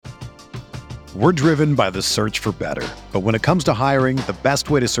We're driven by the search for better. But when it comes to hiring, the best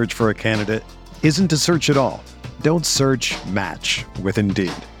way to search for a candidate isn't to search at all. Don't search, match with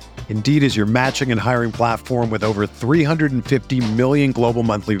Indeed. Indeed is your matching and hiring platform with over 350 million global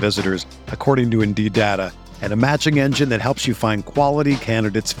monthly visitors, according to Indeed data, and a matching engine that helps you find quality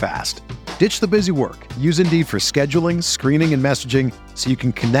candidates fast. Ditch the busy work. Use Indeed for scheduling, screening, and messaging so you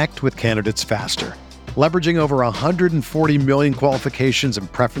can connect with candidates faster. Leveraging over 140 million qualifications and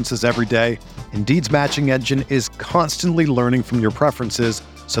preferences every day, Indeed's matching engine is constantly learning from your preferences,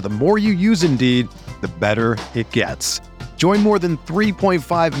 so the more you use Indeed, the better it gets. Join more than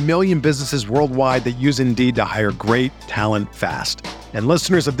 3.5 million businesses worldwide that use Indeed to hire great talent fast. And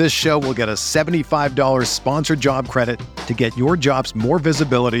listeners of this show will get a $75 sponsored job credit to get your jobs more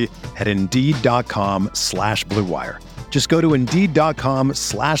visibility at Indeed.com/Blue Wire. Just go to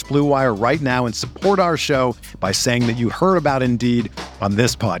Indeed.com/Blue Wire right now and support our show by saying that you heard about Indeed on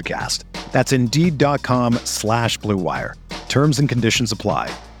this podcast. That's Indeed.com/Blue Wire. Terms and conditions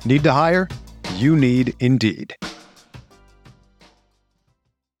apply. Need to hire? You need Indeed.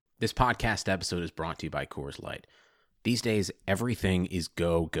 This podcast episode is brought to you by Coors Light. These days, everything is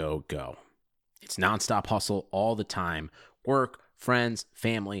go, go, go. It's nonstop hustle all the time. Work, friends,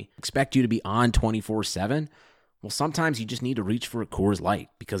 family, expect you to be on 24/7. Well, sometimes you just need to reach for a Coors Light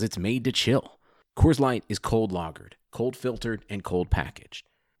because it's made to chill. Coors Light is cold lagered, cold filtered, and cold packaged.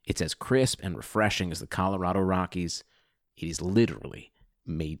 It's as crisp and refreshing as the Colorado Rockies. It is literally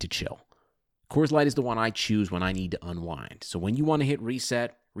made to chill. Coors Light is the one I choose when I need to unwind. So when you want to hit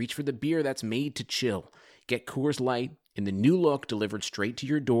reset, reach for the beer that's made to chill. Get Coors Light in the new look delivered straight to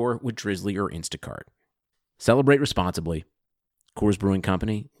your door with Drizzly or Instacart. Celebrate responsibly. Coors Brewing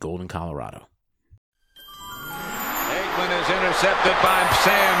Company, Golden, Colorado. Is intercepted by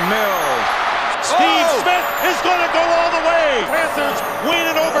Sam Mills. Steve Smith is going to go all the way. Panthers win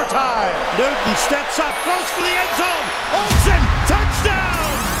in overtime. Newton steps up, goes for the end zone. Olsen,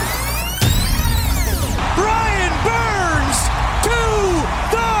 touchdown. Brian Burns to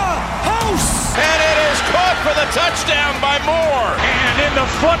the house. And it is caught for the touchdown by Moore. And in the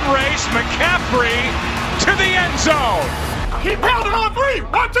foot race, McCaffrey to the end zone. He pounded on three.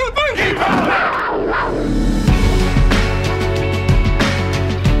 1, 2, 3. He pounded.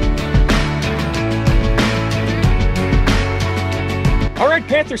 All right,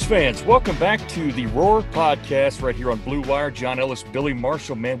 Panthers fans, welcome back to the Roar Podcast right here on Blue Wire. John Ellis, Billy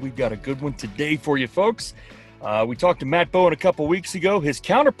Marshall. Man, we've got a good one today for you folks. We talked to Matt Bowen a couple weeks ago. His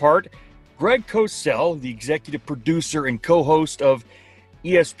counterpart, Greg Cosell, the executive producer and co-host of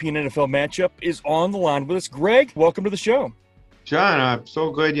ESPN NFL Matchup, is on the line with us. Greg, welcome to the show. John, I'm so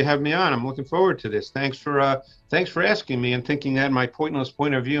glad you have me on. I'm looking forward to this. Thanks for asking me and thinking that my pointless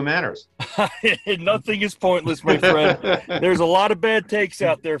point of view matters. Nothing is pointless, my friend. There's a lot of bad takes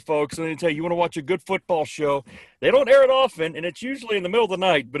out there, folks. And let me tell you, you want to watch a good football show. They don't air it often, and it's usually in the middle of the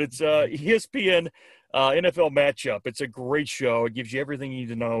night, but it's ESPN NFL Matchup. It's a great show. It gives you everything you need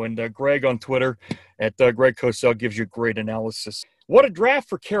to know. And Greg on Twitter at Greg Cosell gives you great analysis. What a draft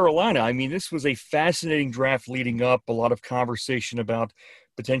for Carolina. I mean, this was a fascinating draft leading up. A lot of conversation about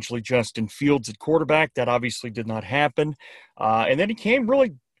potentially Justin Fields at quarterback. That obviously did not happen. And then it came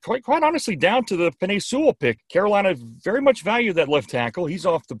really, quite honestly, down to the Penei Sewell pick. Carolina very much valued that left tackle. He's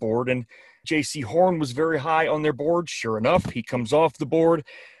off the board. And J.C. Horn was very high on their board. Sure enough, he comes off the board.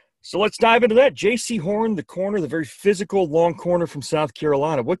 So let's dive into that. J.C. Horn, the corner, the very physical long corner from South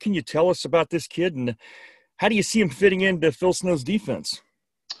Carolina. What can you tell us about this kid, and how do you see him fitting into Phil Snow's defense?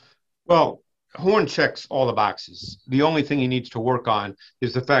 Well, Horn checks all the boxes. The only thing he needs to work on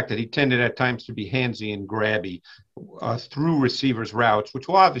is the fact that he tended at times to be handsy and grabby through receivers' routes, which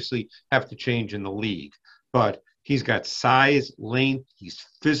will obviously have to change in the league. But he's got size, length, he's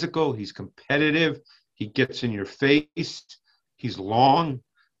physical, he's competitive, he gets in your face, he's long,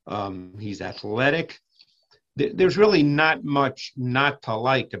 he's athletic. There's really not much not to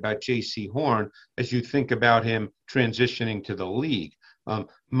like about J.C. Horn as you think about him transitioning to the league.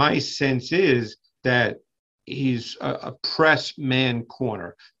 My sense is that he's a press man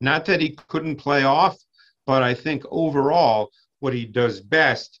corner. Not that he couldn't play off, but I think overall what he does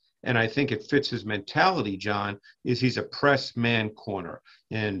best, and I think it fits his mentality, John, is he's a press man corner.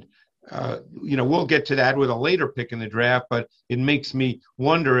 And we'll get to that with a later pick in the draft, but it makes me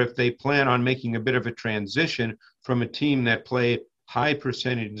wonder if they plan on making a bit of a transition from a team that played high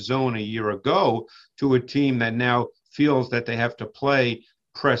percentage zone a year ago to a team that now feels that they have to play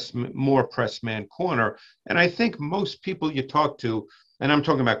more press man corner. And I think most people you talk to, and I'm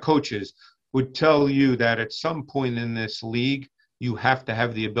talking about coaches, would tell you that at some point in this league, you have to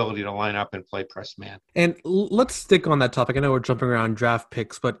have the ability to line up and play press man. And let's stick on that topic. I know we're jumping around draft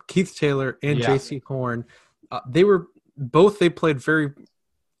picks, but Keith Taylor and J.C. Horn, they played very,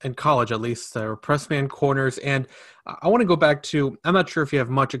 in college at least, they were press man corners. And I want to go back to, I'm not sure if you have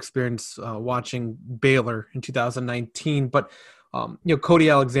much experience watching Baylor in 2019, but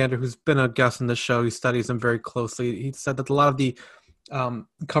Cody Alexander, who's been a guest on the show, he studies them very closely. He said that a lot of the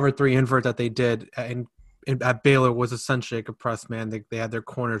cover 3 invert that they did at Baylor was essentially like a press man. They had their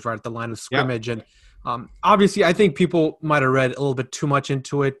corners right at the line of scrimmage. Yep. And obviously, I think people might have read a little bit too much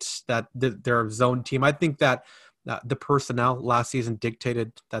into it, that they're a zone team. I think that the personnel last season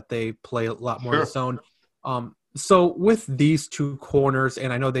dictated that they play a lot more zone. So with these two corners,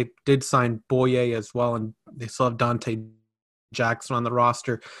 and I know they did sign Boye as well, and they still have Dante Jackson on the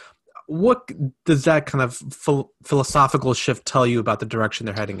roster. What does that kind of philosophical shift tell you about the direction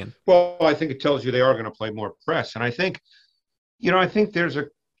they're heading in? Well, I think it tells you they are going to play more press. And I think there's a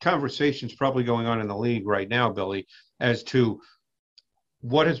conversations probably going on in the league right now, Billy, as to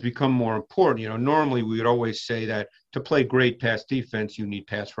what has become more important. Normally we would always say that to play great pass defense, you need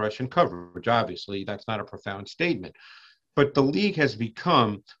pass rush and coverage. Obviously, that's not a profound statement. But the league has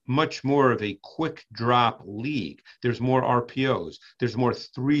become much more of a quick drop league. There's more RPOs. There's more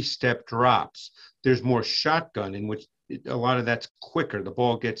 3-step drops. There's more shotgun, in which a lot of that's quicker. The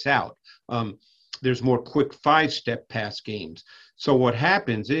ball gets out. There's more quick 5-step pass games. So what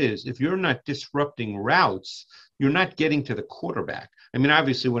happens is, if you're not disrupting routes, you're not getting to the quarterback. I mean,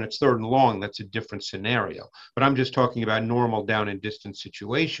 obviously, when it's 3rd and long, that's a different scenario. But I'm just talking about normal down and distance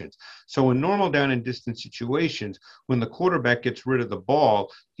situations. So in normal down and distance situations, when the quarterback gets rid of the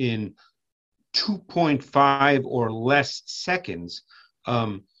ball in 2.5 or less seconds,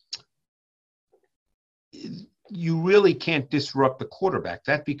 you really can't disrupt the quarterback.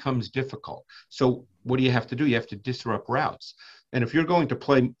 That becomes difficult. So what do you have to do? You have to disrupt routes. And if you're going to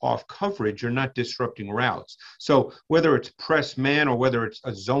play off coverage, you're not disrupting routes. So whether it's press man or whether it's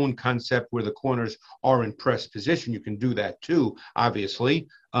a zone concept where the corners are in press position, you can do that too, obviously.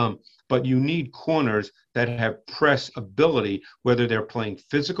 But you need corners that have press ability, whether they're playing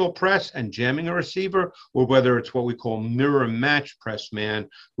physical press and jamming a receiver, or whether it's what we call mirror match press man,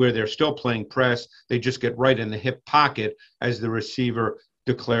 where they're still playing press. They just get right in the hip pocket as the receiver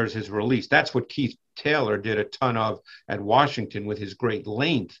declares his release. That's what Keith Taylor did a ton of at Washington with his great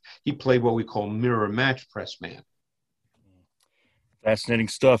length. He played what we call mirror match press man. Fascinating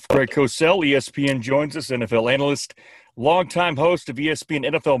stuff. Greg Cosell, ESPN, joins us, NFL analyst, longtime host of ESPN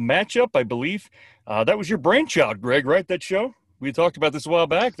NFL Matchup, I believe. That was your brainchild, Greg, right? That show? We talked about this a while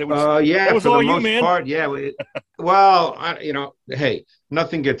back. That was all you, man. Part, yeah. Well, hey,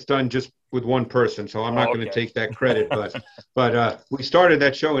 nothing gets done just with one person, so I'm not going to take that credit. But we started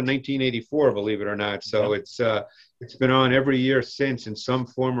that show in 1984, believe it or not. So it's been on every year since in some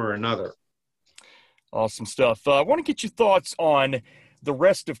form or another. Awesome stuff. I want to get your thoughts on the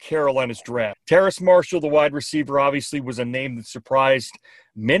rest of Carolina's draft. Terrace Marshall, the wide receiver, obviously was a name that surprised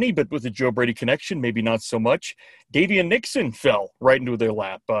many, but with the Joe Brady connection, maybe not so much. Davian Nixon fell right into their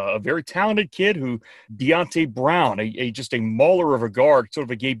lap. A very talented kid Deontay Brown, just a mauler of a guard, sort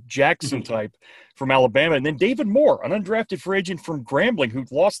of a Gabe Jackson type from Alabama. And then David Moore, an undrafted free agent from Grambling, who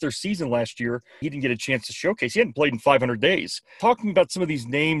lost their season last year. He didn't get a chance to showcase. He hadn't played in 500 days. Talking about some of these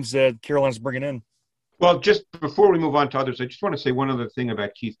names that Carolina's bringing in. Well, just before we move on to others, I just want to say one other thing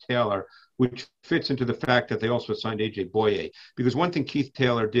about Keith Taylor, which fits into the fact that they also signed A.J. Boye. Because one thing Keith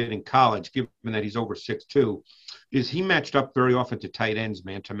Taylor did in college, given that he's over 6'2", is he matched up very often to tight ends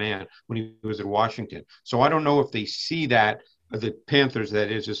man-to-man when he was at Washington. So I don't know if they see that, the Panthers,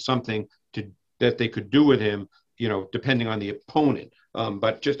 that is, as something that they could do with him, depending on the opponent.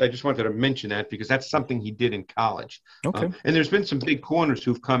 But I just wanted to mention that because that's something he did in college. Okay. And there's been some big corners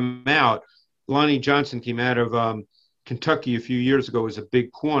who've come out. Lonnie Johnson came out of Kentucky a few years ago as a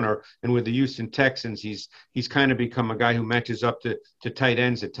big corner, and with the Houston Texans, he's kind of become a guy who matches up to tight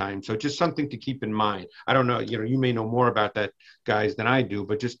ends at times. So just something to keep in mind. I don't know, you may know more about that, guys, than I do,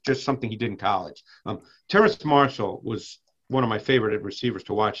 but just something he did in college. Terrace Marshall was one of my favorite receivers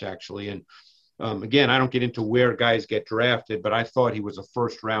to watch, actually. And again, I don't get into where guys get drafted, but I thought he was a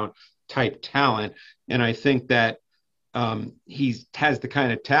first-round type talent, and I think that he has the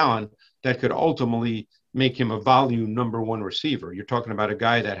kind of talent that could ultimately make him a volume number 1 receiver. You're talking about a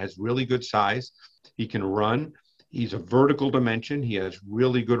guy that has really good size. He can run. He's a vertical dimension. He has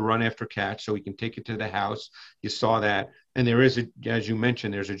really good run after catch, so he can take it to the house. You saw that. And there is, as you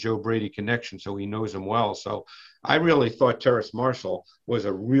mentioned, there's a Joe Brady connection, so he knows him well. So I really thought Terrace Marshall was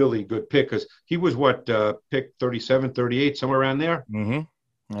a really good pick because he was pick 37, 38, somewhere around there? Mm-hmm.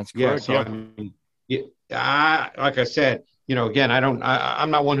 That's correct. Yeah. So, I mean, like I said, again,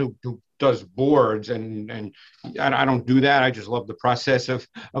 I'm not one who does boards, and I don't do that. I just love the process of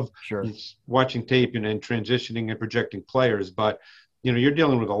Sure. watching tape and transitioning and projecting players. But you're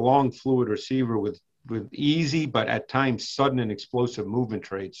dealing with a long, fluid receiver with easy but at times sudden and explosive movement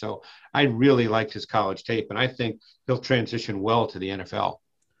traits. So I really liked his college tape, and I think he'll transition well to the NFL.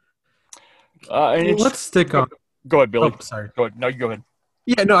 Let's stick on. Go ahead, Billy. Oh, sorry. Go ahead. No, you go ahead.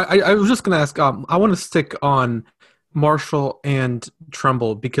 Yeah, no, I was just going to ask. I want to stick on Marshall and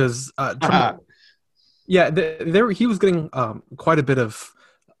Tremble because Tremble, he was getting quite a bit of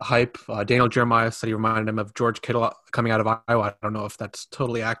hype. Daniel Jeremiah said he reminded him of George Kittle coming out of Iowa. I don't know if that's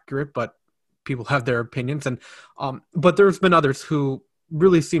totally accurate, but people have their opinions. And but there's been others who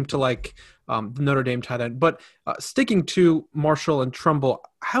really seem to like the Notre Dame tight end. But sticking to Marshall and Tremble,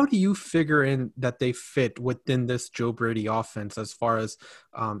 how do you figure in that they fit within this Joe Brady offense as far as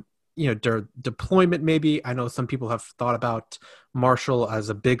their deployment? Maybe I know some people have thought about Marshall as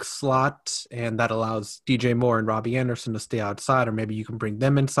a big slot, and that allows DJ Moore and Robbie Anderson to stay outside, or maybe you can bring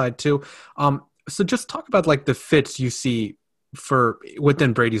them inside too. So just talk about like the fits you see for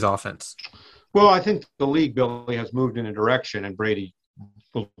within Brady's offense. Well, I think the league, Billy, has moved in a direction, and Brady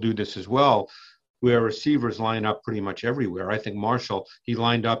will do this as well, where receivers line up pretty much everywhere. I think Marshall, he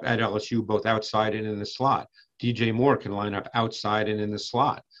lined up at LSU both outside and in the slot. DJ Moore can line up outside and in the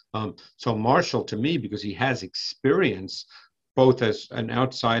slot. So Marshall, to me, because he has experience both as an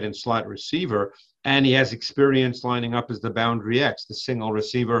outside and slot receiver, and he has experience lining up as the boundary X, the single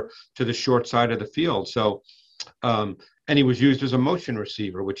receiver to the short side of the field. So, and he was used as a motion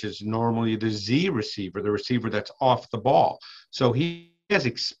receiver, which is normally the Z receiver, the receiver that's off the ball. So he has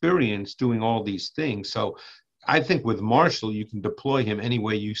experience doing all these things. So I think with Marshall, you can deploy him any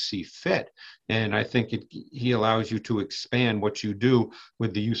way you see fit. And I think he allows you to expand what you do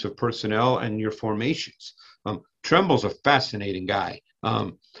with the use of personnel and your formations. Tremble's a fascinating guy.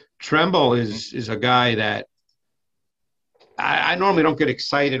 Tremble is a guy that I normally don't get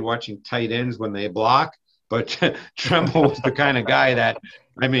excited watching tight ends when they block, but Tremble was the kind of guy that,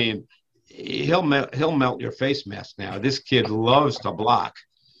 I mean, he'll melt your face mask now. This kid loves to block,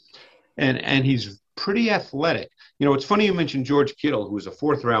 and he's pretty athletic. It's funny you mentioned George Kittle, who was a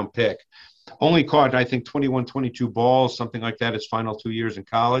 4th-round pick, only caught, I think, 21, 22 balls, something like that, his final 2 years in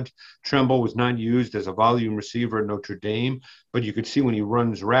college. Tremble was not used as a volume receiver at Notre Dame, but you could see when he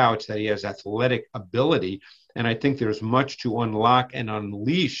runs routes that he has athletic ability. And I think there's much to unlock and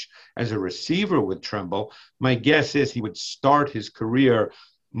unleash as a receiver with Tremble. My guess is he would start his career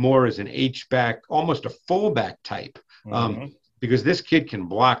more as an H-back, almost a fullback type, because this kid can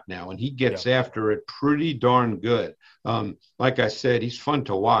block now, and he gets after it pretty darn good. Like I said, he's fun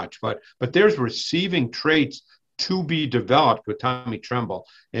to watch, but there's receiving traits to be developed with Tommy Tremble.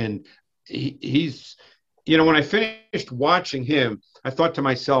 And he's, when I finished watching him, I thought to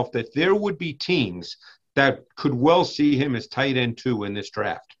myself that there would be teams that could well see him as tight end 2 in this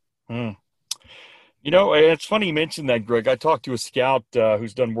draft. It's funny you mentioned that, Greg. I talked to a scout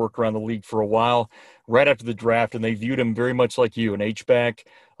who's done work around the league for a while right after the draft, and they viewed him very much like you, an H-back,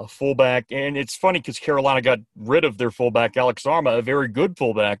 a fullback. And it's funny because Carolina got rid of their fullback, Alex Arma, a very good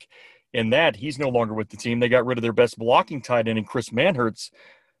fullback, in that he's no longer with the team. They got rid of their best blocking tight end in Chris Manhertz.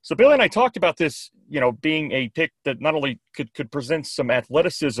 So Billy and I talked about this, being a pick that not only could present some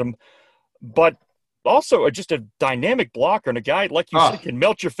athleticism, but also just a dynamic blocker, and a guy, like you said, can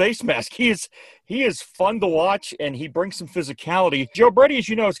melt your face mask. He is fun to watch, and he brings some physicality. Joe Brady, as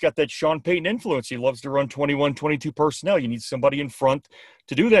you know, has got that Sean Payton influence. He loves to run 21, 22 personnel. You need somebody in front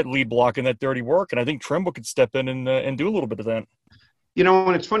to do that lead block and that dirty work, and I think Tremble could step in and do a little bit of that.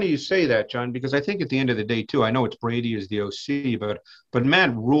 And it's funny you say that, John, because I think at the end of the day, too, I know it's Brady as the OC, but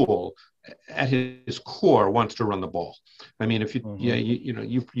Matt Rule, at his core, wants to run the ball. I mean, if you,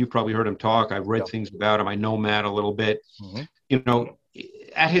 you probably heard him talk. I've read things about him. I know Matt a little bit.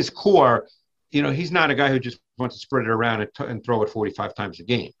 At his core, he's not a guy who just wants to spread it around and throw it 45 times a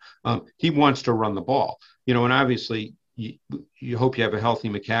game. He wants to run the ball. And obviously, you hope you have a healthy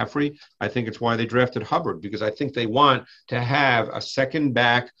McCaffrey. I think it's why they drafted Hubbard, because I think they want to have a second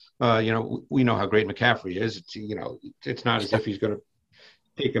back. We know how great McCaffrey is. It's not as if he's going to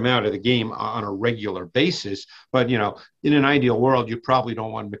take him out of the game on a regular basis. But, in an ideal world, you probably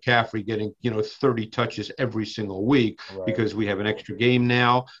don't want McCaffrey getting, 30 touches every single week, because we have an extra game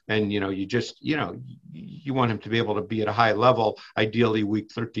now. And, you want him to be able to be at a high level, ideally week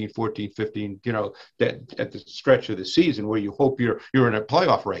 13, 14, 15, that at the stretch of the season where you hope you're in a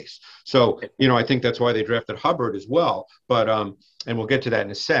playoff race. So, I think that's why they drafted Hubbard as well. But, and we'll get to that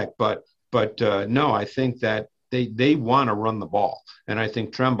in a sec. But no, I think that they want to run the ball. And I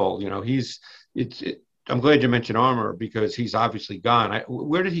think Tremble, I'm glad you mentioned Armour because he's obviously gone.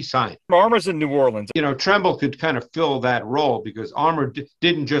 Where did he sign? Armour's in New Orleans. Tremble could kind of fill that role because Armour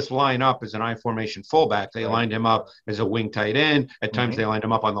didn't just line up as an I formation fullback. They lined him up as a wing tight end. At times they lined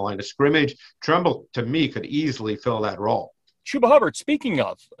him up on the line of scrimmage. Tremble, to me, could easily fill that role. Chuba Hubbard, speaking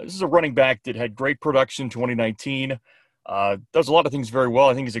of, this is a running back that had great production in 2019. Does a lot of things very well.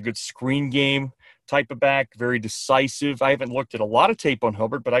 I think he's a good screen game type of back, very decisive. I haven't looked at a lot of tape on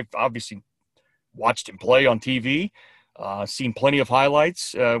Hubbard, but I've obviously watched him play on TV, seen plenty of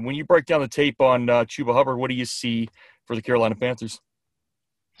highlights. When you break down the tape on Chuba Hubbard, what do you see for the Carolina Panthers?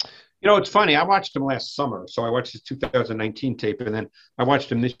 It's funny. I watched him last summer, so I watched his 2019 tape, and then I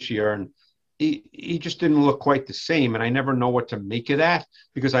watched him this year, and he just didn't look quite the same, and I never know what to make of that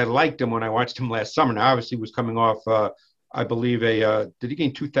because I liked him when I watched him last summer. Now, obviously, he was coming off, I believe, did he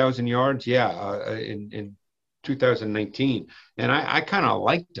gain 2,000 yards? Yeah, in 2019, and I kind of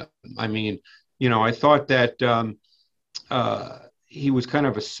liked him. I mean, I thought that he was kind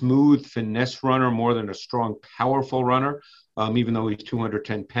of a smooth finesse runner more than a strong, powerful runner, even though he's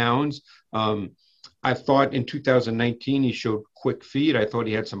 210 pounds. I thought in 2019 he showed quick feet. I thought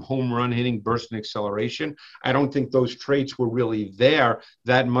he had some home run hitting, burst, and acceleration. I don't think those traits were really there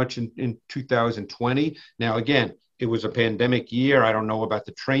that much in 2020. Now, again, it was a pandemic year. I don't know about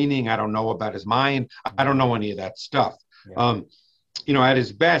the training. I don't know about his mind. I don't know any of that stuff. Yeah. At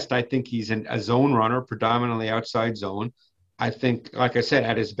his best, I think he's a zone runner, predominantly outside zone. I think, like I said,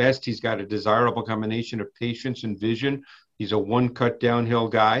 at his best, he's got a desirable combination of patience and vision. He's a one-cut downhill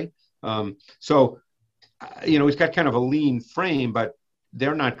guy. He's got kind of a lean frame, but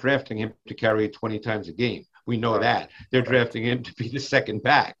they're not drafting him to carry it 20 times a game. We know that. They're drafting him to be the second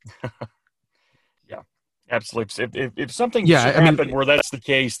back. Yeah, absolutely. If something should happen where that's the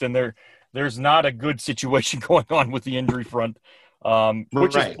case, then there's not a good situation going on with the injury front,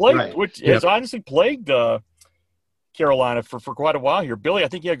 which has honestly plagued Carolina for quite a while here. Billy, I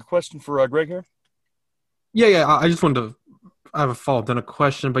think you had a question for Greg here. Yeah. I just wanted to I have a follow-up, then a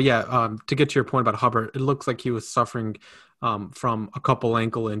question. But to get to your point about Hubbard, it looks like he was suffering from a couple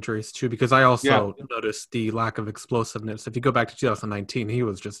ankle injuries too, because I also noticed the lack of explosiveness. If you go back to 2019,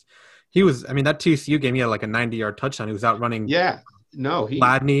 that TCU game, he had like a 90-yard touchdown. He was out running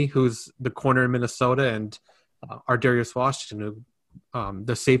Gladney, who's the corner in Minnesota, and Ardarius Washington,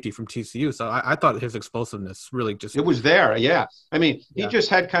 the safety from TCU. So I thought his explosiveness really it was there. Yeah. I mean, he just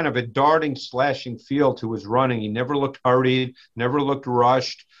had kind of a darting, slashing feel to his running. He never looked hurried, never looked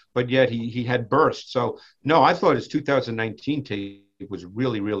rushed, but yet he had bursts. So no, I thought his 2019 tape was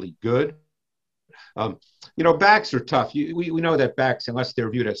really, really good. Backs are tough. We know that backs, unless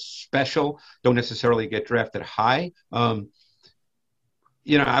they're viewed as special, don't necessarily get drafted high.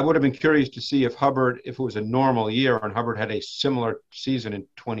 I would have been curious to see if it was a normal year and Hubbard had a similar season in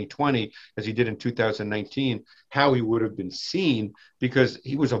 2020 as he did in 2019, how he would have been seen, because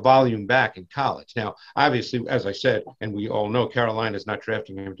he was a volume back in college. Now, obviously, as I said, and we all know, Carolina's not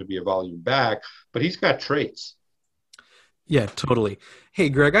drafting him to be a volume back, but he's got traits. Yeah, totally. Hey,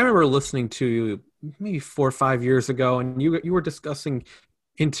 Greg, I remember listening to you maybe 4 or 5 years ago, and you were discussing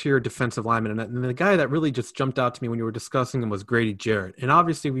interior defensive lineman, and the guy that really just jumped out to me when you were discussing him was Grady Jarrett. And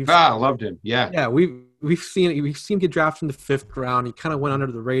obviously I loved him. Yeah, we've seen him get drafted in the 5th round. He kind of went under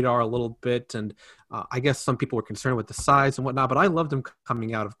the radar a little bit, and I guess some people were concerned with the size and whatnot. But I loved him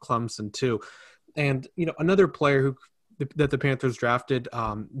coming out of Clemson too. And another player that the Panthers drafted,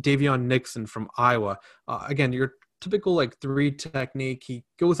 Davion Nixon from Iowa. Again, your typical 3 technique. He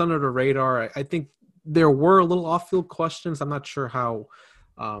goes under the radar. I think there were a little off-field questions. I'm not sure how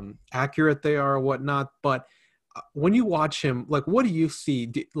accurate they are or whatnot, but when you watch him, what do you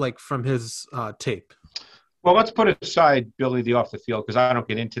see from his tape? Well, let's put aside, Billy, the off the field, because I don't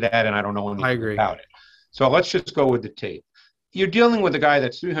get into that and I don't know anything about it. So let's just go with the tape. You're dealing with a guy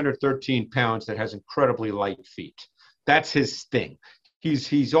that's 313 pounds that has incredibly light feet. That's his thing.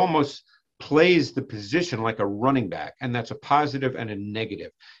 He's almost plays the position like a running back, and that's a positive and a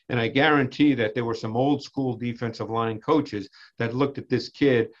negative. And I guarantee that there were some old school defensive line coaches that looked at this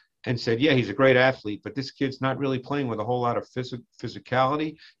kid and said, yeah, he's a great athlete, but this kid's not really playing with a whole lot of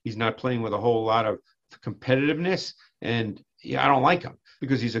physicality. He's not playing with a whole lot of competitiveness, and I don't like him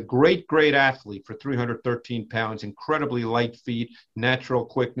because he's a great athlete for 313 pounds, incredibly light feet, natural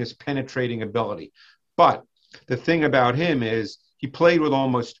quickness, penetrating ability. But the thing about him is he played with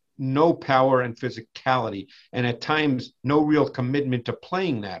almost no power and physicality, and at times no real commitment to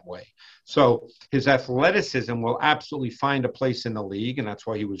playing that way. So his athleticism will absolutely find a place in the league, and that's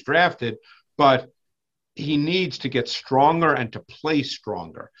why he was drafted, but he needs to get stronger and to play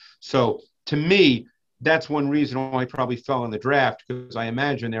stronger. So to me, that's one reason why he probably fell in the draft, because I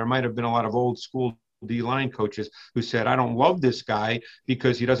imagine there might have been a lot of old school D-line coaches who said, I don't love this guy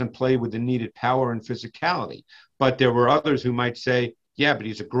because he doesn't play with the needed power and physicality. But there were others who might say, yeah, but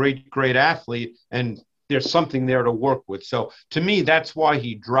he's a great, great athlete, and there's something there to work with. So to me, that's why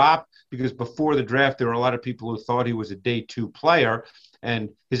he dropped, because before the draft, there were a lot of people who thought he was a day 2 player, and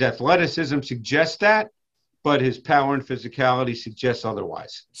his athleticism suggests that, but his power and physicality suggests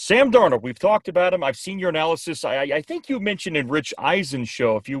otherwise. Sam Darnold, we've talked about him. I've seen your analysis. I think you mentioned in Rich Eisen's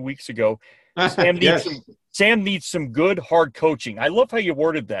show a few weeks ago, Sam needs some good, hard coaching. I love how you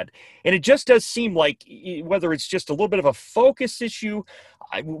worded that. And it just does seem like, whether it's just a little bit of a focus issue,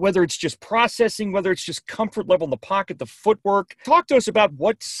 whether it's just processing, whether it's just comfort level in the pocket, the footwork. Talk to us about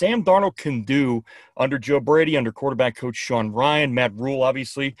what Sam Darnold can do under Joe Brady, under quarterback coach Sean Ryan. Matt Rule,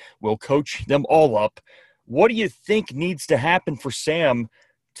 obviously, will coach them all up. What do you think needs to happen for Sam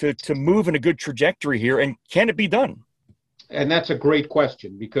to move in a good trajectory here, and can it be done? And that's a great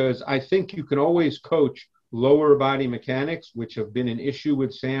question, because I think you can always coach lower body mechanics, which have been an issue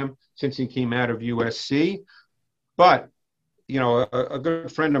with Sam since he came out of USC. But, you know, a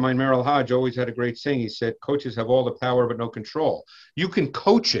good friend of mine, Merrill Hodge, always had a great saying. He said, coaches have all the power but no control. You can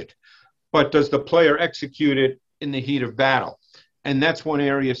coach it, but does the player execute it in the heat of battle? And that's one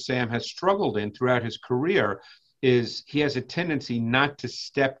area Sam has struggled in throughout his career, is he has a tendency not to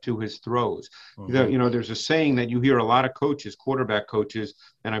step to his throws. Mm-hmm. You know, there's a saying that you hear a lot of coaches, quarterback coaches,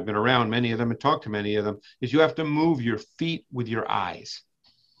 and I've been around many of them and talked to many of them, is you have to move your feet with your eyes.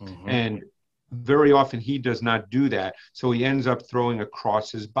 Mm-hmm. And very often he does not do that. So he ends up throwing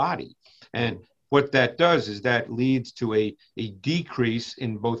across his body. And what that does is that leads to a decrease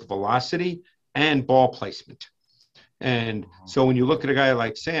in both velocity and ball placement. And so when you look at a guy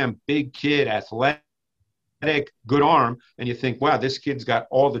like Sam, big kid, athletic, good arm, and you think, wow, this kid's got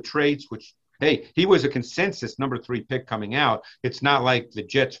all the traits, which, hey, he was a consensus number 3 pick coming out. It's not like the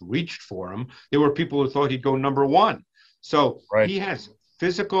Jets reached for him. There were people who thought he'd go number 1. So He has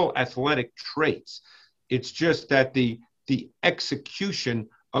physical, athletic traits. It's just that the execution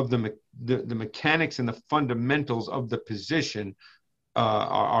of the mechanics and the fundamentals of the position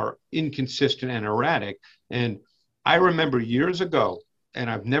are inconsistent and erratic. And I remember years ago, and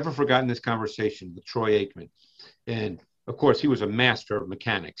I've never forgotten this conversation with Troy Aikman. And of course, he was a master of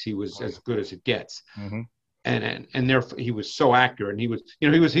mechanics. He was as good as it gets. Mm-hmm. And therefore he was so accurate. And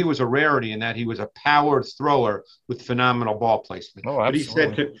he was a rarity in that he was a powered thrower with phenomenal ball placement. Oh,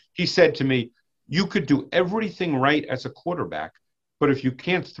 absolutely. But he said to me, you could do everything right as a quarterback, but if you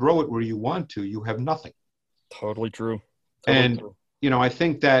can't throw it where you want to, you have nothing. Totally true. You know, I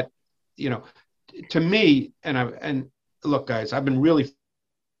think that, you know, to me, and look, guys, I've been really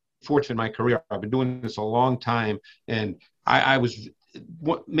fortunate in my career. I've been doing this a long time, and I was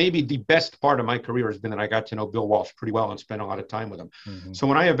maybe the best part of my career has been that I got to know Bill Walsh pretty well and spent a lot of time with him. Mm-hmm. So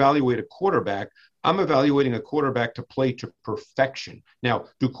when I evaluate a quarterback, I'm evaluating a quarterback to play to perfection. Now,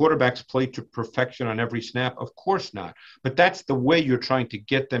 do quarterbacks play to perfection on every snap? Of course not. But that's the way you're trying to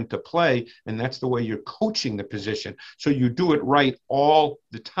get them to play, and that's the way you're coaching the position. So you do it right all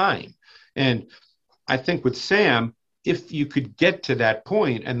the time. And I think with Sam, if you could get to that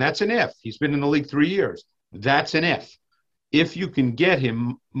point, and that's an if, he's been in the league 3 years, that's an if. If you can get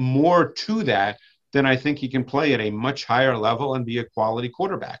him more to that, then I think he can play at a much higher level and be a quality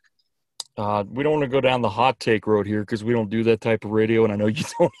quarterback. We don't want to go down the hot take road here because we don't do that type of radio, and I know you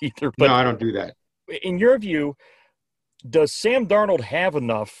don't either. But no, I don't do that. In your view, does Sam Darnold have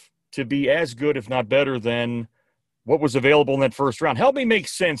enough to be as good, if not better, than what was available in that first round? Help me make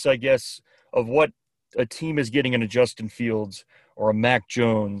sense, I guess, of what a team is getting in a Justin Fields or a Mac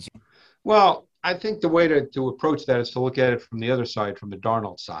Jones. Well, I think the way to approach that is to look at it from the other side, from the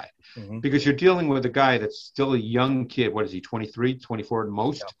Darnold side, mm-hmm. because you're dealing with a guy that's still a young kid. What is he, 23, 24 at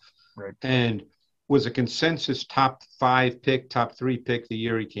most? Yeah, right. And was a consensus top 5 pick, top 3 pick the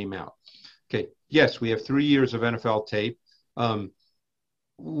year he came out. Okay, yes, we have 3 years of NFL tape.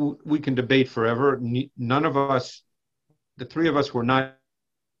 We can debate forever. None of us, the 3 of us, were not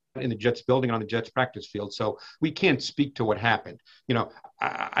in the Jets building on the Jets practice field. So we can't speak to what happened. You know,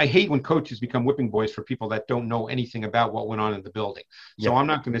 I hate when coaches become whipping boys for people that don't know anything about what went on in the building. So I'm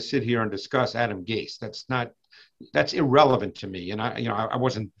not going to sit here and discuss Adam Gase. That's irrelevant to me. And I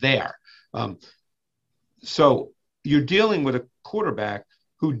wasn't there. So you're dealing with a quarterback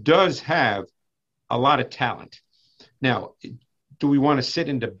who does have a lot of talent. Now, do we want to sit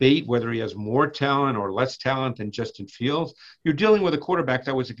and debate whether he has more talent or less talent than Justin Fields? You're dealing with a quarterback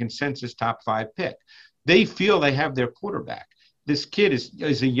that was a consensus top 5 pick. They feel they have their quarterback. This kid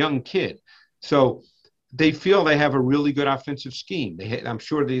is a young kid. So they feel they have a really good offensive scheme. I'm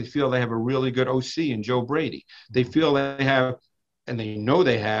sure they feel they have a really good OC in Joe Brady. They feel they have and they know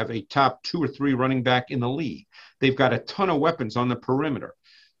they have a top 2 or 3 running back in the league. They've got a ton of weapons on the perimeter.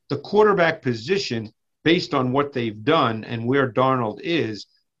 The quarterback position, based on what they've done and where Darnold is,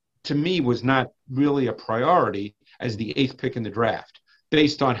 to me was not really a priority as the 8th pick in the draft,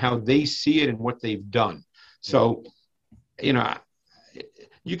 based on how they see it and what they've done. So,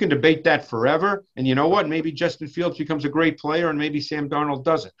 you can debate that forever. And you know what? Maybe Justin Fields becomes a great player and maybe Sam Darnold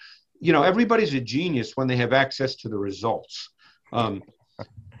doesn't. Everybody's a genius when they have access to the results. I'm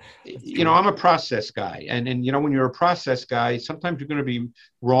a process guy. And when you're a process guy, sometimes you're going to be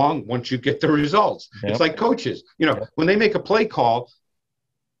wrong once you get the results. Yep. It's like coaches. When they make a play call,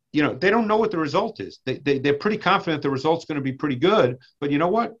 they don't know what the result is. They're pretty confident the result's going to be pretty good. But you know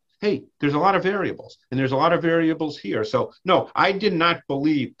what? Hey, there's a lot of variables, and there's a lot of variables here. So, no, I did not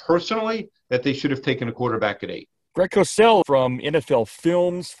believe personally that they should have taken a quarterback at 8. Greg Cosell from NFL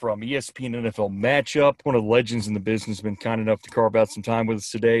Films, from ESPN NFL Matchup, one of the legends in the business, has been kind enough to carve out some time with us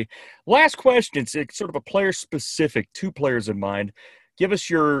today. Last question, it's sort of a player-specific, 2 players in mind. Give us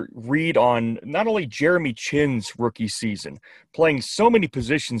your read on not only Jeremy Chinn's rookie season, playing so many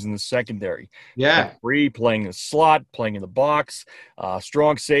positions in the secondary. Yeah. Playing the slot, playing in the box,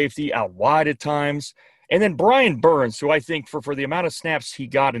 strong safety, out wide at times. And then Brian Burns, who I think for the amount of snaps he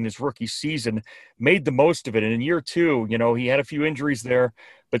got in his rookie season, made the most of it. And in year 2, he had a few injuries there,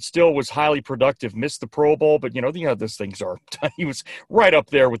 but still was highly productive, missed the Pro Bowl. But, those things are – he was right up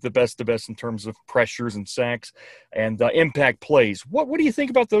there with the best in terms of pressures and sacks and impact plays. What do you think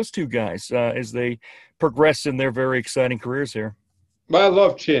about those 2 guys as they progress in their very exciting careers here? Well, I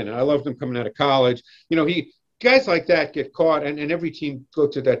love Chinn. I loved him coming out of college. Guys like that get caught, and every team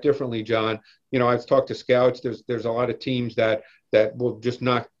looks at that differently, John. I've talked to scouts. There's a lot of teams that will just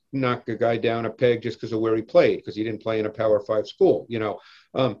knock a guy down a peg just because of where he played, because he didn't play in a Power 5 school,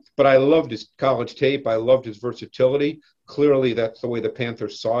 But I loved his college tape. I loved his versatility. Clearly, that's the way the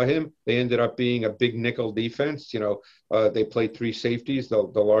Panthers saw him. They ended up being a big nickel defense. They played 3 safeties the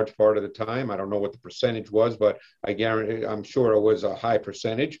large part of the time. I don't know what the percentage was, but I'm sure it was a high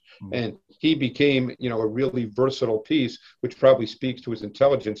percentage. Mm-hmm. And he became, a really versatile piece, which probably speaks to his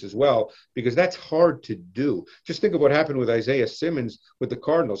intelligence as well, because that's hard to do. Just think of what happened with Isaiah Simmons with the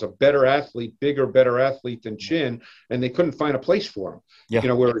Cardinals, a better athlete than Chinn, and they couldn't find a place for him.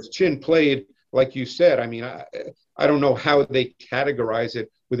 Yeah. Whereas Chinn played, like you said, I don't know how they categorize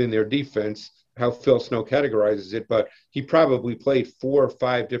it within their defense, how Phil Snow categorizes it, but he probably played 4 or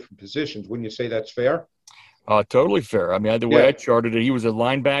 5 different positions. Wouldn't you say that's fair? Totally fair. The way I charted it, he was a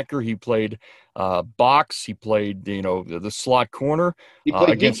linebacker. He played box. He played, the slot corner. He played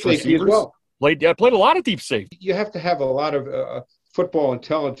against deep safety as well. Played a lot of deep safety. You have to have a lot of football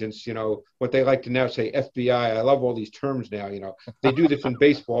intelligence, what they like to now say FBI. I love all these terms now, They do this in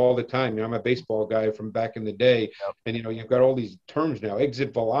baseball all the time. I'm a baseball guy from back in the day. Yep. And, you've got all these terms now,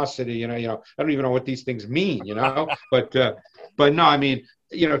 exit velocity, I don't even know what these things mean, But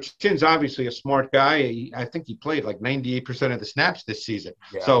no, Chinn's obviously a smart guy. I think he played like 98% of the snaps this season.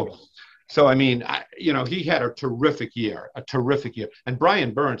 Yeah. So he had a terrific year. And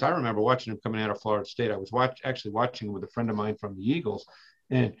Brian Burns, I remember watching him coming out of Florida State. I was actually watching him with a friend of mine from the Eagles,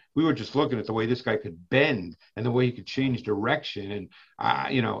 and we were just looking at the way this guy could bend and the way he could change direction. And,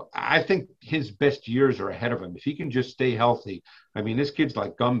 I think his best years are ahead of him. If he can just stay healthy, this kid's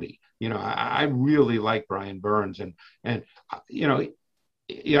like Gumby. I really like Brian Burns. And I'm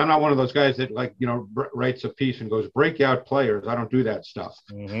not one of those guys that writes a piece and goes, breakout players. I don't do that stuff.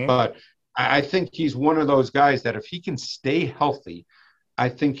 Mm-hmm. But I think he's one of those guys that if he can stay healthy, I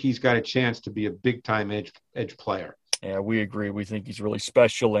think he's got a chance to be a big-time edge player. Yeah, we agree. We think he's really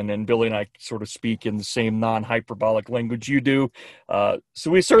special, and Billy and I sort of speak in the same non-hyperbolic language you do.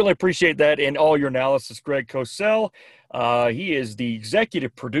 So we certainly appreciate that and all your analysis, Greg Cosell. He is the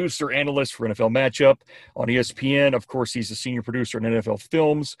executive producer analyst for NFL Matchup on ESPN. Of course, he's a senior producer in NFL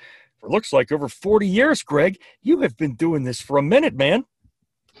Films for looks like over 40 years, Greg. You have been doing this for a minute, man.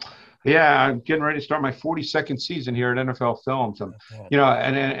 Yeah, I'm getting ready to start my 42nd season here at NFL Films. And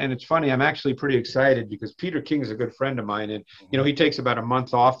it's funny, I'm actually pretty excited because Peter King is a good friend of mine. And, he takes about a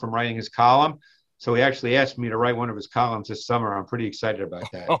month off from writing his column. So he actually asked me to write one of his columns this summer. I'm pretty excited about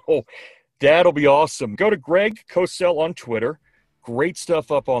that. Oh, that'll be awesome. Go to Greg Cosell on Twitter. Great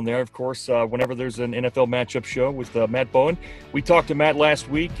stuff up on there. Of course, whenever there's an NFL matchup show with Matt Bowen. We talked to Matt last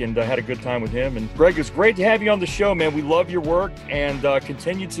week and had a good time with him. And Greg, it's great to have you on the show, man. We love your work and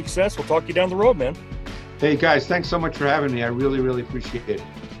continued success. We'll talk to you down the road, man. Hey, guys, thanks so much for having me. I really, really appreciate it.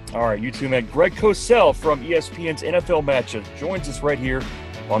 All right, you too, man. Greg Cosell from ESPN's NFL Matchup joins us right here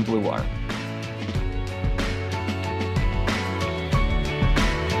on Blue Wire.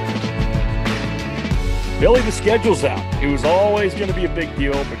 Billy, the schedule's out. It was always going to be a big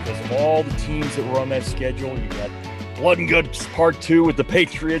deal because of all the teams that were on that schedule. You got Blood and Guts Part 2 with the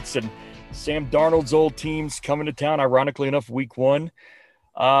Patriots and Sam Darnold's old teams coming to town, ironically enough, week 1.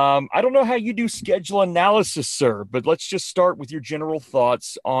 I don't know how you do schedule analysis, sir, but let's just start with your general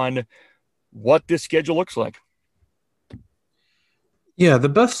thoughts on what this schedule looks like. Yeah, the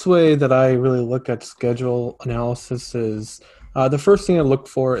best way that I really look at schedule analysis is the first thing I look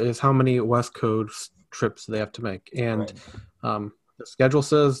for is how many West Coast trips they have to make. And the schedule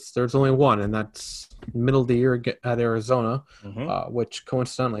says there's only one, and that's middle of the year at Arizona, which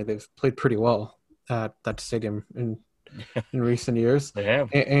coincidentally they've played pretty well at that stadium in recent years. They have.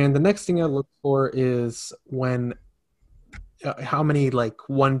 And the next thing I look for is when how many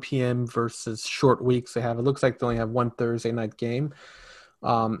 1 p.m. versus short weeks they have. It looks like they only have one Thursday night game.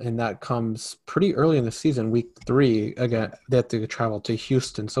 And that comes pretty early in the season, week 3. Again, they have to travel to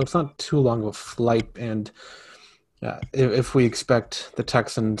Houston, so it's not too long of a flight. And if we expect the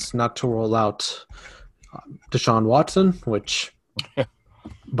Texans not to roll out Deshaun Watson, which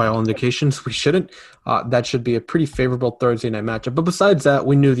by all indications we shouldn't, that should be a pretty favorable Thursday night matchup. But besides that,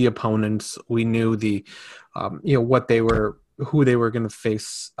 we knew the opponents, we knew the who they were going to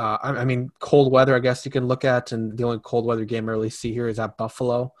face. I mean, cold weather, I guess you can look at, and the only cold weather game I really see here is at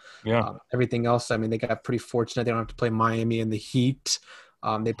Buffalo. Yeah. Everything else, I mean, they got pretty fortunate. They don't have to play Miami in the heat.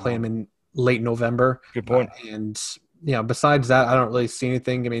 They play them in late November. Good point. Besides that, I don't really see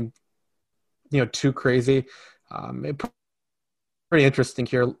anything. I mean, too crazy. Pretty interesting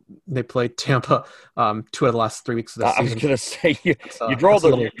here. They played Tampa 2 out of the last 3 weeks of the season. I was going to say, you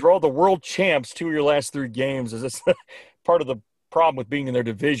draw the world champs 2 of your last 3 games. Is this part of the problem with being in their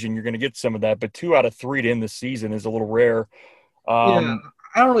division? You're going to get some of that, but 2 out of 3 to end the season is a little rare. I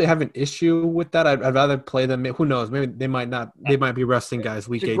don't really have an issue with that. I'd rather play them. Who knows? Maybe they might not. They might be resting guys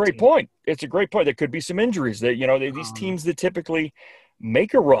week 18. It's a great point. It's a great point. There could be some injuries that these teams that typically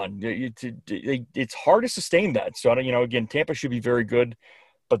make a run. It's hard to sustain that. So again, Tampa should be very good,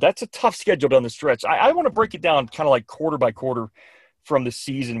 but that's a tough schedule down the stretch. I want to break it down kind of like quarter by quarter from the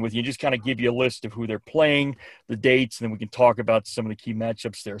season with you, just kind of give you a list of who they're playing, the dates, and then we can talk about some of the key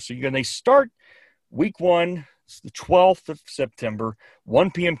matchups there. So they start week 1, it's the 12th of September, 1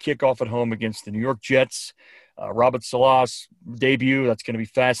 p.m. kickoff at home against the New York Jets. Robert Saleh's debut, that's going to be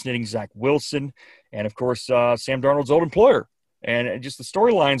fascinating. Zach Wilson, and of course, Sam Darnold's old employer. And just the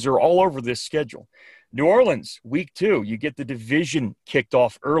storylines are all over this schedule. New Orleans, week 2, you get the division kicked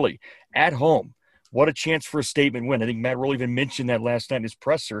off early at home. What a chance for a statement win. I think Matt Rule even mentioned that last night in his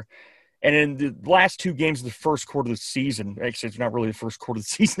presser. And in the last 2 games of the first quarter of the season, actually it's not really the first quarter of the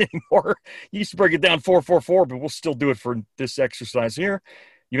season anymore. You used to break it down 4-4-4, but we'll still do it for this exercise here.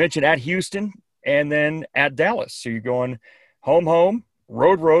 You mentioned at Houston and then at Dallas. So you're going home,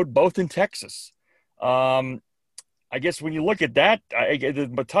 road, both in Texas. I guess when you look at that,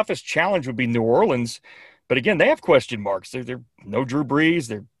 the toughest challenge would be New Orleans. But again, they have question marks. They're no Drew Brees.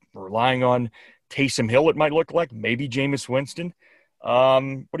 They're relying on Taysom Hill, it might look like, maybe Jameis Winston. What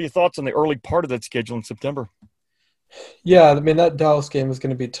are your thoughts on the early part of that schedule in September? Yeah, I mean, that Dallas game is going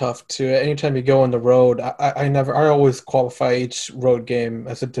to be tough too. Anytime you go on the road, I always qualify each road game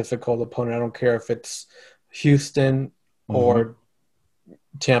as a difficult opponent. I don't care if it's Houston or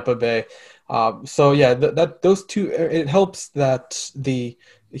Tampa Bay. So yeah, those two, it helps that the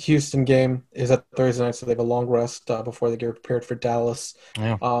Houston game is at Thursday night, so they have a long rest before they get prepared for Dallas.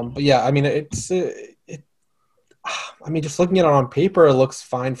 Yeah. But yeah, I mean, I mean, just looking at it on paper, it looks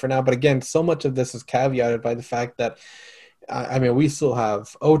fine for now. But again, so much of this is caveated by the fact that, I mean, we still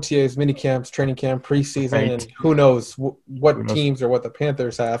have OTAs, mini camps, training camp, preseason, right. And who knows what teams or what the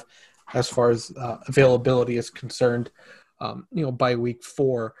Panthers have as far as availability is concerned, by week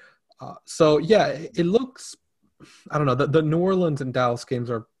 4. So yeah, it looks, I don't know, the New Orleans and Dallas games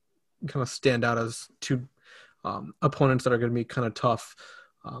are kind of stand out as 2 opponents that are going to be kind of tough.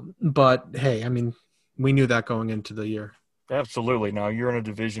 But hey, I mean, we knew that going into the year. Absolutely. Now you're in a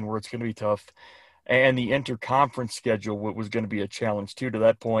division where it's going to be tough, and the interconference schedule was going to be a challenge too. To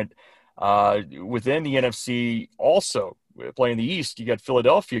that point, within the NFC, also playing the East, you got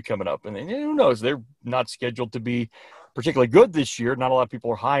Philadelphia coming up, and who knows? They're not scheduled to be particularly good this year. Not a lot of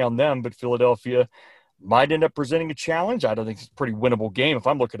people are high on them, but Philadelphia might end up presenting a challenge. I don't think it's a pretty winnable game if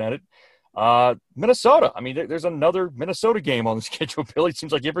I'm looking at it. Minnesota. I mean, there's another Minnesota game on the schedule, Billy. It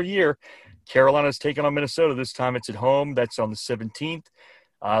seems like every year Carolina's taking on Minnesota. This time it's at home. That's on the 17th.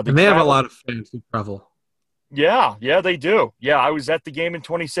 And they have a lot of fans who travel. Yeah, they do. Yeah, I was at the game in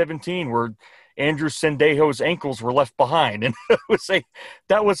 2017 where Andrew Sendejo's ankles were left behind, and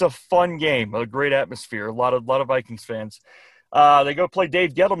that was a fun game, a great atmosphere, a lot of Vikings fans. They go play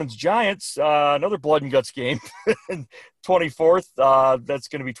Dave Gettleman's Giants, another blood and guts game, 24th. That's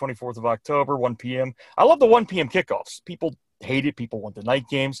going to be 24th of October, 1 p.m. I love the 1 p.m. kickoffs. People hate it. People want the night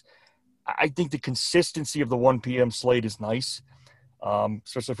games. I think the consistency of the 1 p.m. slate is nice,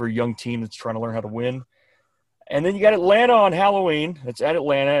 especially for a young team that's trying to learn how to win. And then you got Atlanta on Halloween. That's at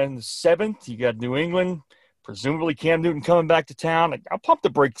Atlanta. And the 7th, you got New England, presumably Cam Newton coming back to town. I'll pump the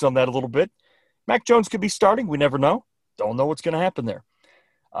brakes on that a little bit. Mac Jones could be starting. We never know. Don't know what's going to happen there.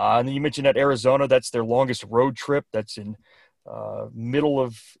 And then you mentioned that Arizona. That's their longest road trip. That's in middle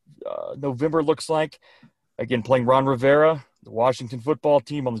of November, looks like. Again, playing Ron Rivera, the Washington football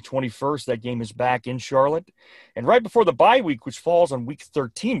team, on the 21st. That game is back in Charlotte. And right before the bye week, which falls on week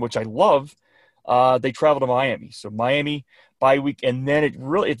 13, which I love, they travel to Miami. So Miami bye week, and then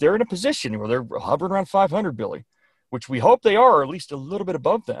if they're in a position where they're hovering around 500, Billy, which we hope they are, or at least a little bit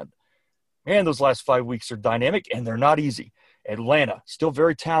above that. Man, those last 5 weeks are dynamic, and they're not easy. Atlanta, still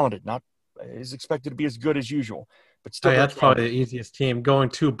very talented, not is expected to be as good as usual, but still. That's probably the easiest team, going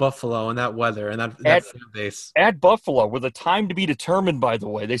to Buffalo in that weather and that fan base. At Buffalo, with a time to be determined, by the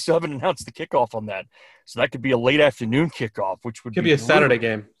way. They still haven't announced the kickoff on that. So that could be a late afternoon kickoff, which could be a Saturday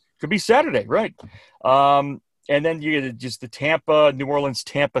game. Could be Saturday, right. And then you get just the New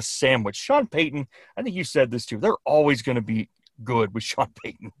Orleans-Tampa sandwich. Sean Payton, I think you said this too, they're always going to be good with Sean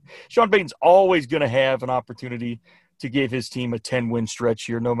Payton. Sean Payton's always going to have an opportunity to give his team a 10-win stretch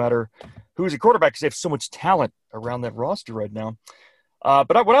here, no matter who's a quarterback, because they have so much talent around that roster right now.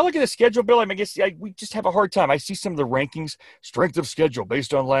 But when I look at the schedule, Bill, we just have a hard time. I see some of the rankings, strength of schedule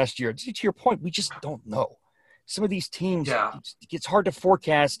based on last year. To your point, we just don't know. Some of these teams, it's hard to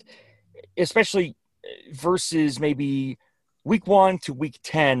forecast, especially versus maybe week 1 to week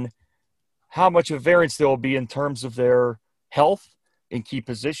 10, how much of variance there will be in terms of their health in key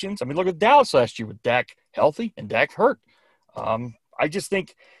positions. I mean, look at Dallas last year with Dak healthy and Dak hurt. I just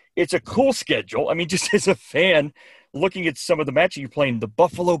think it's a cool schedule. I mean, just as a fan, looking at some of the matches you're playing, the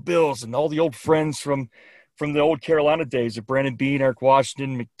Buffalo Bills and all the old friends from the old Carolina days of Brandon Beane, Eric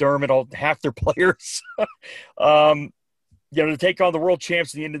Washington, McDermott, half their players. To take on the world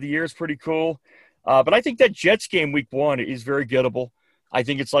champs at the end of the year is pretty cool. But I think that Jets game week 1 is very gettable. I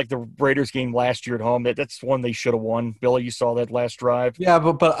think it's like the Raiders game last year at home. That's one they should have won. Billy, you saw that last drive. Yeah,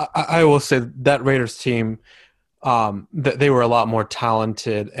 but I will say that Raiders team, they were a lot more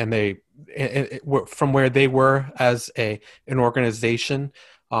talented, and from where they were as an organization,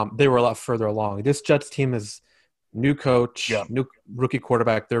 they were a lot further along. This Jets team is new coach, new rookie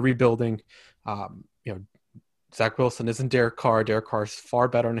quarterback. They're rebuilding. Zach Wilson isn't Derek Carr. Derek Carr is far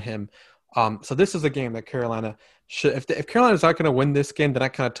better than him. So this is a game that Carolina should. If Carolina's not going to win this game, then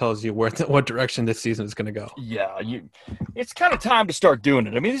that kind of tells you what direction this season is going to go. Yeah, it's kind of time to start doing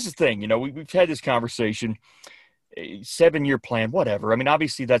it. I mean, this is the thing. We've had this conversation. 7-year plan, whatever. I mean,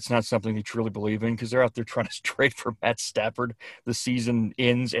 obviously that's not something they truly believe in, because they're out there trying to trade for Matt Stafford. The season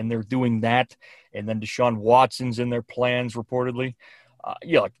ends, and they're doing that. And then Deshaun Watson's in their plans reportedly.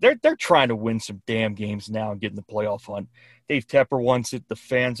 They're trying to win some damn games now and get in the playoff hunt. Dave Tepper wants it. The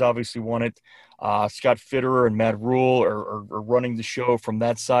fans obviously want it. Scott Fitterer and Matt Rule are running the show from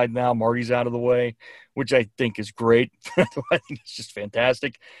that side now. Marty's out of the way, which I think is great. I think it's just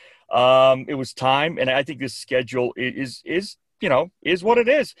fantastic. It was time, and I think this schedule is what it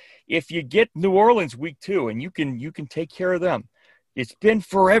is. If you get New Orleans week 2 and you can take care of them, it's been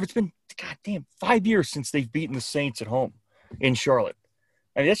forever. It's been goddamn 5 years since they've beaten the Saints at home in Charlotte.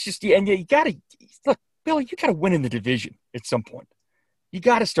 I mean, that's just, and you got to look, Billy. You got to win in the division at some point. You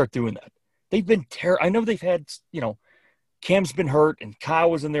got to start doing that. They've been terrible. I know they've had, Cam's been hurt and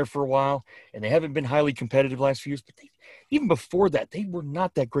Kyle was in there for a while, and they haven't been highly competitive last few years. But even before that, they were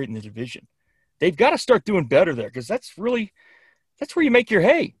not that great in the division. They've got to start doing better there, because that's where you make your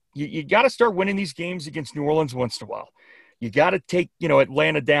hay. You got to start winning these games against New Orleans once in a while. You got to take,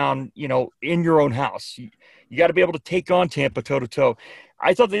 Atlanta down, in your own house. You got to be able to take on Tampa toe-to-toe.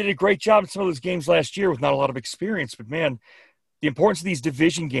 I thought they did a great job in some of those games last year with not a lot of experience. But, man, the importance of these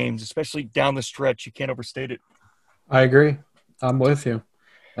division games, especially down the stretch, you can't overstate it. I agree. I'm with you.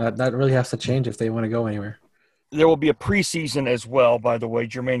 That really has to change if they want to go anywhere. There will be a preseason as well, by the way.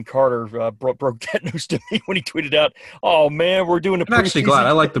 Jermaine Carter broke that news to me when he tweeted out, "Oh man, we're doing a preseason." I'm actually glad.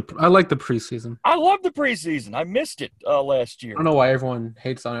 I like the preseason. I love the preseason. I missed it last year. I don't know why everyone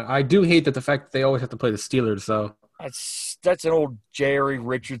hates on it. I do hate that the fact that they always have to play the Steelers, though. That's an old Jerry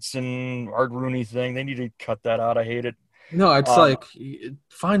Richardson, Art Rooney thing. They need to cut that out. I hate it. No, it's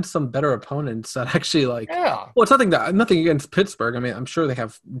find some better opponents that actually Yeah. Well, it's nothing against Pittsburgh. I mean, I'm sure they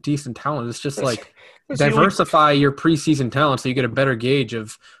have decent talent. It's just diversify your preseason talent so you get a better gauge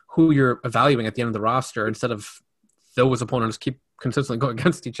of who you're evaluating at the end of the roster instead of those opponents keep consistently going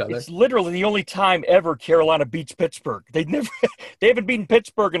against each other. It's literally the only time ever Carolina beats Pittsburgh. They haven't beaten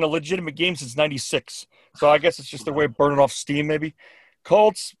Pittsburgh in a legitimate game since '96. So I guess it's just their way of burning off steam, maybe.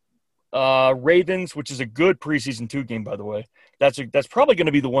 Colts, Ravens, which is a good preseason 2 game, by the way. That's probably going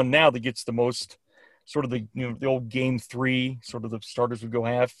to be the one now that gets the most sort of the old game 3, sort of the starters would go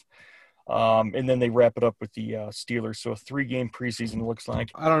half. And then they wrap it up with the Steelers. So a 3-game preseason looks like.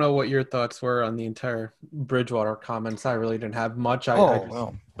 I don't know what your thoughts were on the entire Bridgewater comments. I really didn't have much.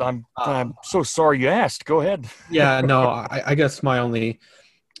 Well, I'm so sorry you asked. Go ahead. Yeah, no, I guess my only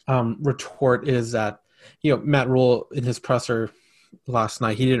retort is that, Matt Rule in his presser last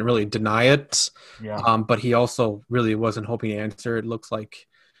night, he didn't really deny it. Yeah. But he also really wasn't hoping to answer. It looks like.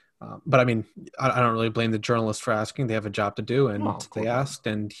 But I mean, I don't really blame the journalist for asking. They have a job to do, and they asked,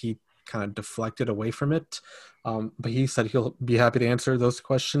 and he kind of deflected away from it. But he said he'll be happy to answer those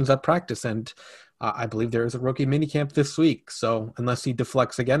questions at practice. And I believe there is a rookie minicamp this week. So unless he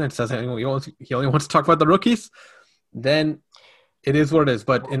deflects again and says he only wants to talk about the rookies, then it is what it is.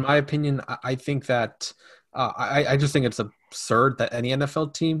 But in my opinion, I think that I just think it's absurd that any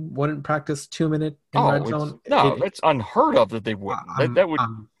NFL team wouldn't practice 2-minute in red zone. No, it's unheard of that they wouldn't. That would.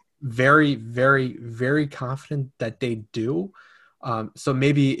 I'm very, very, very confident that they do. So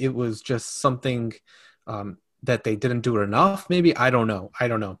maybe it was just something that they didn't do it enough. Maybe I don't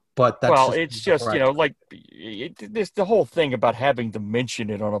know. But that's it's just correct. This the whole thing about having to mention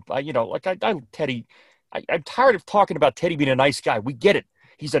it on a Teddy. I'm tired of talking about Teddy being a nice guy. We get it.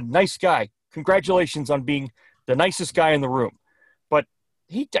 He's a nice guy. Congratulations on being the nicest guy in the room. But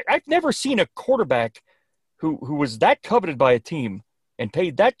I've never seen a quarterback who was that coveted by a team and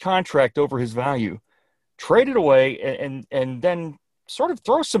paid that contract over his value, traded away, and then sort of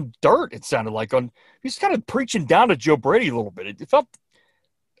throw some dirt, it sounded like. He's kind of preaching down to Joe Brady a little bit. It felt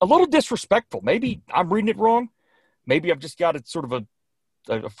a little disrespectful. Maybe I'm reading it wrong. Maybe I've just got a sort of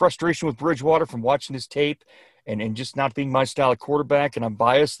a frustration with Bridgewater from watching his tape and just not being my style of quarterback, and I'm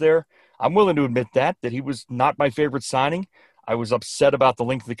biased there. I'm willing to admit that he was not my favorite signing. I was upset about the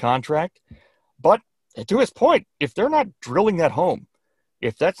length of the contract. But to his point, if they're not drilling that home,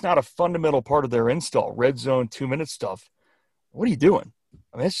 if that's not a fundamental part of their install, red zone 2-minute stuff, what are you doing?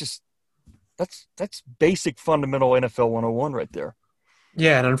 I mean, it's just that's basic fundamental NFL 101 right there.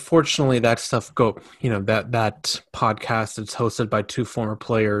 Yeah, and unfortunately, that stuff that podcast is hosted by 2 former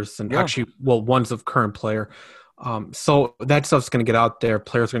players, and actually, one's a current player. So that stuff's going to get out there.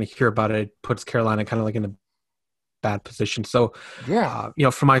 Players are going to hear about it. It puts Carolina kind of like in a bad position. So,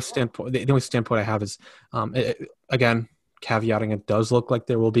 from my standpoint, the only standpoint I have is, again, caveating, it does look like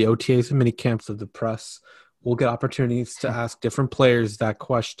there will be OTAs and mini camps of the press. We'll get opportunities to ask different players that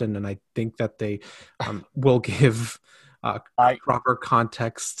question, and I think that they will give proper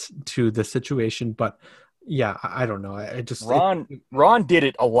context to the situation. But yeah, I don't know. I just Ron did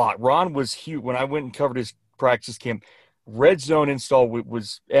it a lot. Ron was huge when I went and covered his practice camp. Red zone install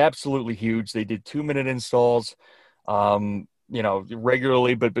was absolutely huge. They did 2-minute installs,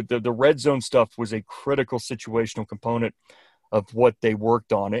 regularly, but the red zone stuff was a critical situational component of what they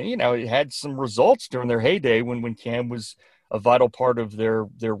worked on. And, it had some results during their heyday when Cam was a vital part of their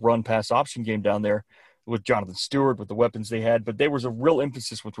run pass option game down there with Jonathan Stewart, with the weapons they had. But there was a real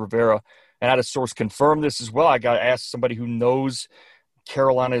emphasis with Rivera, and I had a source confirm this as well. I got asked somebody who knows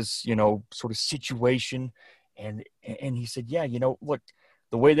Carolina's, sort of situation. And he said, look,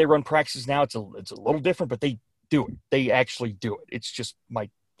 the way they run practices now, it's a little different, but they do it. They actually do it. It's just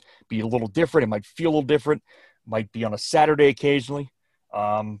might be a little different. It might feel a little different. Might be on a Saturday occasionally.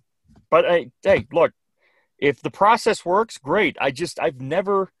 But hey, look, if the process works, great. I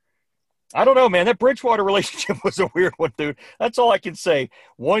don't know, man. That Bridgewater relationship was a weird one, dude. That's all I can say.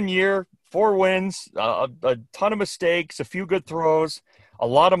 1 year, 4 wins, a ton of mistakes, a few good throws, a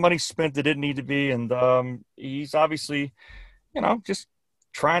lot of money spent that didn't need to be. And he's obviously, just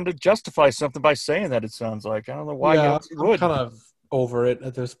trying to justify something by saying that, it sounds like. I don't know why he would. I'm kind of over it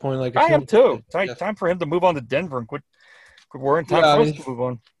at this point. Like, I am too. Time for him to move on to Denver and quit worrying. Time for us to move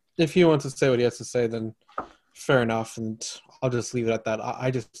on. If he wants to say what he has to say, then fair enough, and I'll just leave it at that.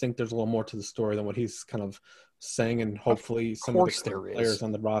 I just think there's a little more to the story than what he's kind of saying, and hopefully some of the players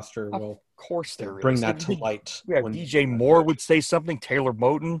on the roster will bring that to light. Yeah, DJ Moore would say something. Taylor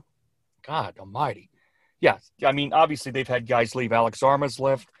Moton. God almighty. Yeah, I mean, obviously they've had guys leave. Alex Arma's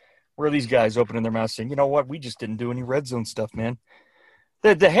left. Where are these guys opening their mouths saying, you know what, we just didn't do any red zone stuff, man.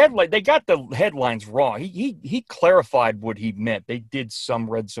 The headline, they got the headlines wrong. He clarified what he meant. They did some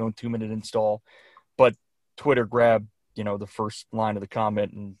red zone 2-minute install, but Twitter grabbed, the first line of the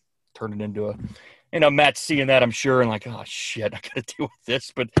comment and turned it into Matt's seeing that, I'm sure, and like, oh, shit, I got to deal with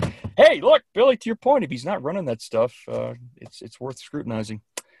this. But, hey, look, Billy, to your point, if he's not running that stuff, it's worth scrutinizing.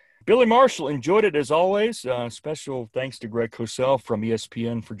 Billy Marshall, enjoyed it as always. Special thanks to Greg Cosell from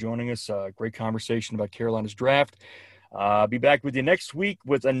ESPN for joining us. Great conversation about Carolina's draft. I'll be back with you next week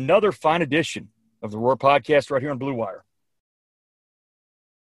with another fine edition of the Roar Podcast right here on Blue Wire.